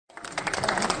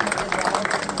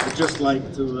I'd just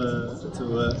like to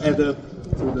add up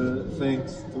to the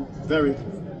thanks,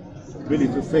 really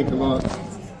to thank a lot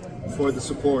for the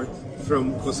support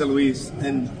from José Luis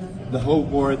and the whole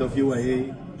board of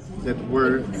UIA that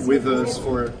were with us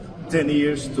for 10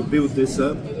 years to build this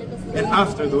up, and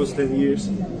after those 10 years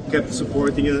kept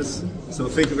supporting us. So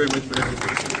thank you very much for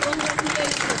everything.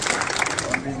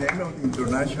 On the name of the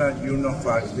International Union of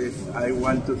Artists, I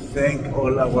want to thank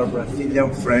all our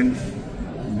Brazilian friends,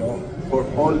 for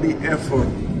all the effort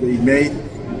they made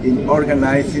in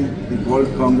organizing the World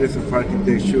Congress of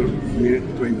Architecture year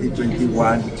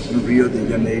 2021 in Rio de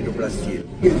Janeiro, Brazil.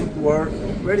 It were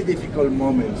very difficult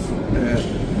moments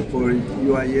for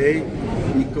UIA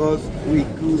because we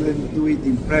couldn't do it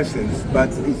in presence, but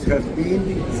it has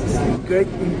been a great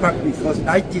impact because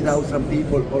 90,000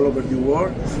 people all over the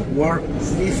world were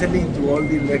listening to all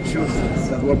the lectures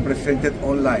that were presented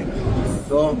online.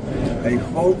 So I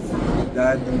hope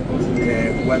that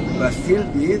what Brazil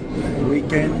did, we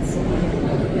can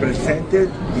present it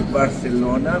in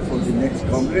Barcelona for the next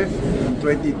Congress in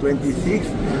 2026,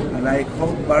 and I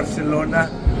hope Barcelona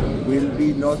will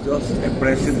be not just a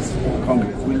presence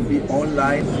Congress, will be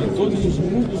online. Todos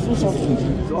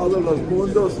los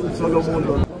mundos, un solo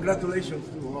mundo. Congratulations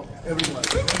to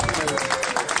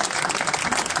everyone.